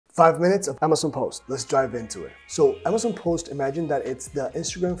5 minutes of Amazon Post. Let's dive into it. So Amazon Post, imagine that it's the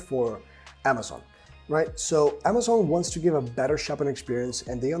Instagram for Amazon, right? So Amazon wants to give a better shopping experience,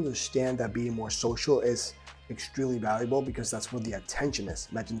 and they understand that being more social is extremely valuable because that's where the attention is.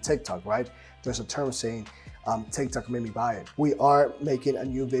 Imagine TikTok, right? There's a term saying, TikTok made me buy it. We are making a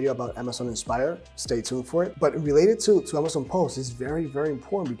new video about Amazon Inspire. Stay tuned for it. But related to Amazon Post, it's very, very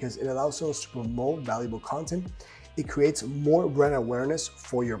important because it allows us to promote valuable content. It creates more brand awareness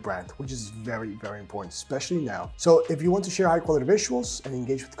for your brand, which is very, very important, especially now. So if you want to share high quality visuals and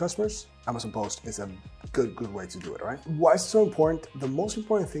engage with customers, Amazon Post is a good way to do it, right? Why is it so important? The most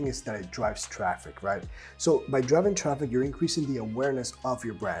important thing is that it drives traffic, right? So by driving traffic, you're increasing the awareness of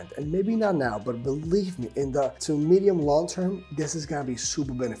your brand. And maybe not now, but believe me, in the to medium long term, this is gonna be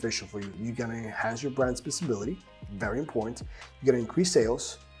super beneficial for you. You're gonna enhance your brand's visibility, very important. You're gonna increase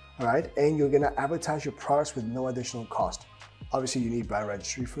sales, all right? And you're gonna advertise your products with no additional cost. Obviously, you need brand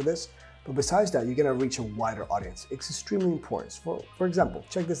registry for this. But besides that, you're gonna reach a wider audience. It's extremely important. For example,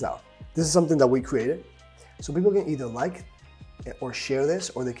 check this out. This is something that we created. So people can either like or share this,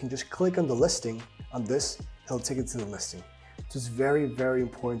 or they can just click on the listing on this, it'll take it to the listing. So it's very, very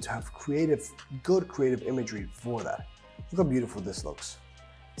important to have good creative imagery for that. Look how beautiful this looks.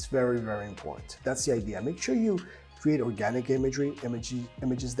 It's very, very important. That's the idea. Make sure you create organic imagery,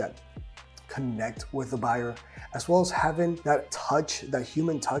 images that connect with the buyer, as well as having that touch, that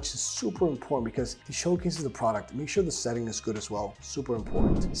human touch is super important because it showcases the product. Make sure the setting is good as well, super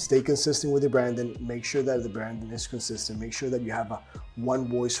important. Stay consistent with your branding. Make sure that the branding is consistent. Make sure that you have a one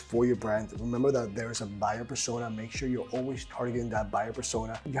voice for your brand. Remember that there's a buyer persona. Make sure you're always targeting that buyer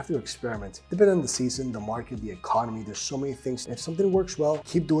persona. You have to experiment. Depending on the season, the market, the economy, there's so many things. If something works well,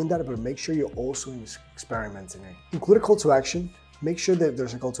 keep doing that, but make sure you're also experimenting it. Include a call to action. Make sure that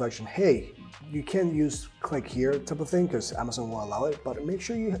there's a call to action. Hey, you can use click here type of thing because Amazon won't allow it, but make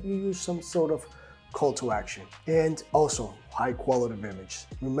sure you use some sort of call to action. And also high quality of image.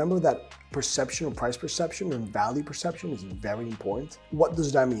 Remember that perception or price perception and value perception is very important. What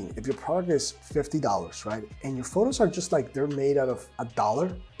does that mean? If your product is $50, right? And your photos are just like they're made out of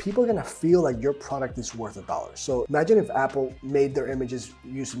 $1, people are gonna feel like your product is worth $1. So imagine if Apple made their images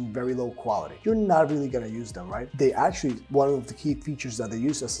using very low quality. You're not really gonna use them, right? They actually, one of the key features that they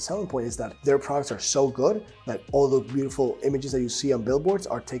use as a selling point is that their products are so good that all the beautiful images that you see on billboards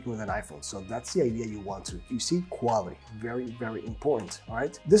are taken with an iPhone. So that's the idea you want to. You see quality, very, very important, all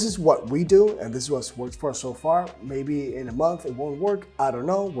right? This is what we do, and this is what's worked for us so far. Maybe in a month it won't work. I don't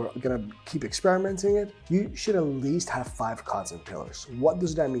know. We're gonna keep experimenting it. You should at least have 5 content pillars. What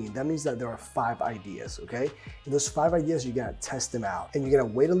does that mean? That means that there are 5 ideas, okay? And those 5 ideas, you're gonna test them out, and you're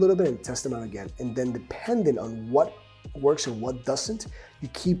gonna wait a little bit and test them out again. And then depending on what works and what doesn't, you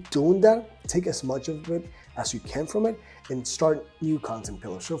keep doing that, take as much of it as you can from it, and start new content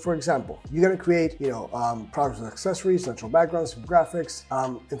pillars. So for example, you're gonna create, products and accessories, natural backgrounds, graphics.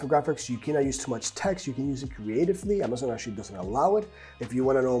 Infographics, you cannot use too much text. You can use it creatively. Amazon actually doesn't allow it. If you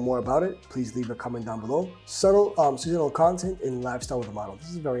wanna know more about it, please leave a comment down below. Subtle seasonal content and lifestyle with a model. This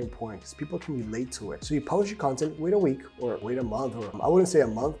is very important because people can relate to it. So you publish your content, wait a week or wait a month, or I wouldn't say a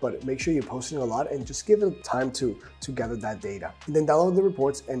month, but make sure you're posting a lot and just give it time to gather that data. And then download the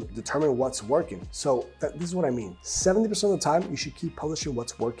reports and determine what's working. So this is what I mean. 70% of the time, you should keep publishing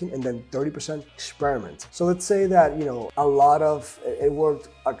what's working, and then 30% experiment. So let's say that, a lot of it worked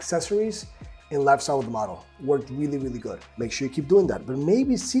accessories and lifestyle with the model worked really, really good. Make sure you keep doing that. But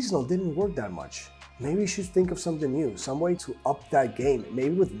maybe seasonal didn't work that much. Maybe you should think of something new, some way to up that game,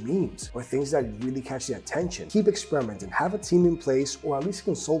 maybe with memes or things that really catch the attention. Keep experimenting, have a team in place, or at least a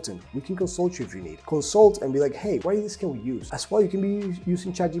consultant. We can consult you if you need. Consult and be like, hey, what this can we use? As well, you can be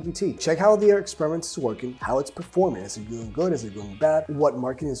using ChatGPT. Check how the experiment is working, how it's performing. Is it doing good? Is it doing bad? What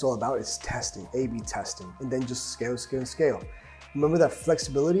marketing is all about is testing, A/B testing, and then just scale, scale, scale. Remember that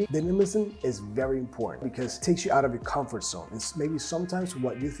flexibility, dynamism is very important because it takes you out of your comfort zone. It's maybe sometimes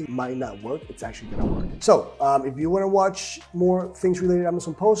what you think might not work, it's actually gonna work. So if you wanna watch more things related to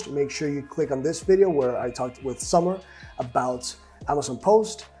Amazon Post, make sure you click on this video where I talked with Summer about Amazon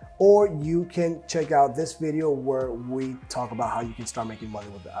Post, or you can check out this video where we talk about how you can start making money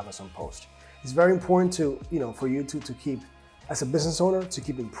with the Amazon Post. It's very important to, for you to keep, as a business owner, to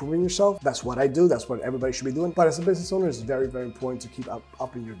keep improving yourself. That's what I do. That's what everybody should be doing. But as a business owner, it's very, very important to keep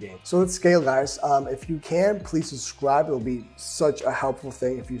up in your game. So let's scale, guys. If you can, please subscribe. It'll be such a helpful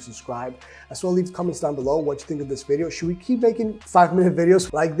thing if you subscribe. As well, leave comments down below what you think of this video. Should we keep making 5-minute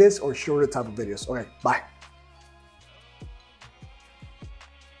videos like this or shorter type of videos? Okay, bye.